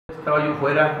estaba yo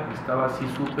fuera, sí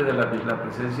supe de la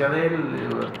presencia de él,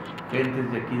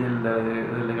 gentes de aquí de la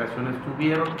delegación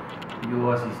estuvieron,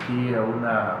 yo asistí a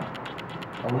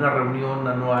una reunión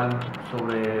anual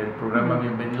sobre el programa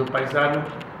Bienvenido Paisano,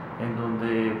 en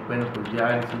donde, bueno, pues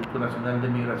ya el Instituto Nacional de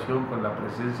Migración, con la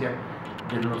presencia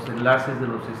de los enlaces de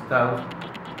los estados,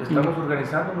 estamos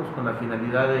organizándonos con la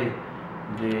finalidad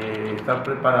de estar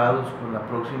preparados con el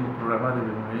próximo programa de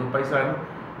Bienvenido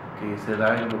Paisano, que se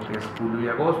da en lo que es julio y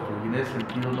agosto, y en ese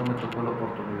sentido no me tocó la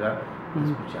oportunidad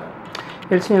de escuchar.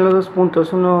 Él señaló dos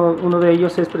puntos. Uno de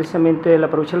ellos es precisamente el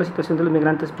aprovechar la situación de los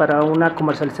migrantes para una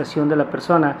comercialización de la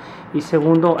persona, y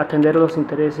segundo, atender los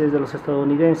intereses de los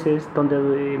estadounidenses,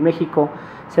 donde México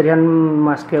serían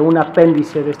más que un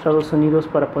apéndice de Estados Unidos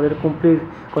para poder cumplir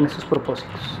con esos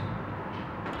propósitos.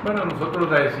 Bueno,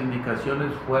 nosotros las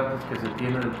indicaciones fuertes que se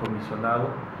tiene del comisionado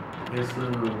es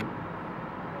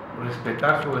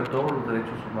respetar sobre todo los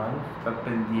derechos humanos, estar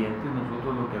pendientes.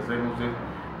 Nosotros lo que hacemos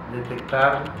es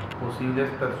detectar posibles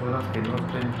personas que no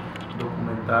estén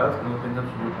documentadas, que no tengan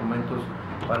sus documentos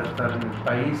para estar en el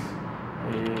país,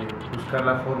 buscar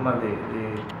la forma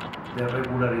de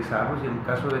regularizarlos, y en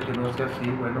caso de que no sea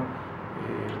así, bueno,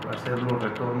 hacer los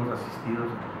retornos asistidos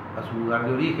a su lugar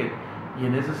de origen. Y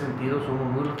en ese sentido somos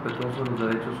muy respetuosos de los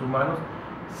derechos humanos.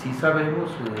 Sí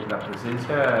sabemos la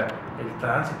presencia, el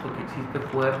tránsito que existe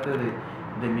fuerte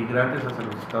de migrantes hacia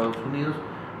los Estados Unidos,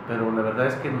 pero la verdad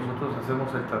es que nosotros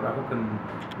hacemos el trabajo que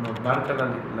nos marca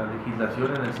la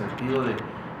legislación, en el sentido de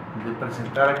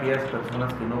presentar a aquellas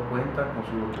personas que no cuentan con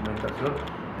su documentación,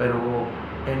 pero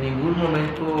en ningún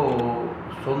momento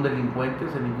son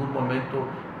delincuentes, en ningún momento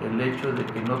el hecho de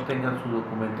que no tengan su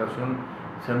documentación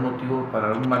sea un motivo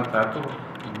para un maltrato.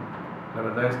 La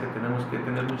verdad es que tenemos que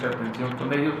tener mucha atención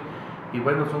con ellos, y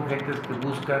bueno, son gentes que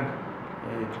buscan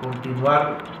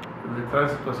continuar el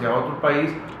tránsito hacia otro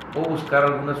país o buscar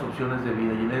algunas opciones de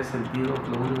vida, y en ese sentido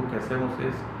lo único que hacemos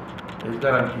es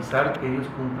garantizar que ellos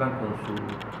cumplan con su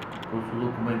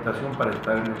documentación para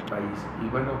estar en el país, y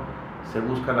bueno, se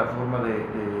busca la forma de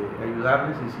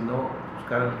ayudarles, y si no,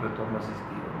 buscar el retorno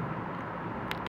asistido.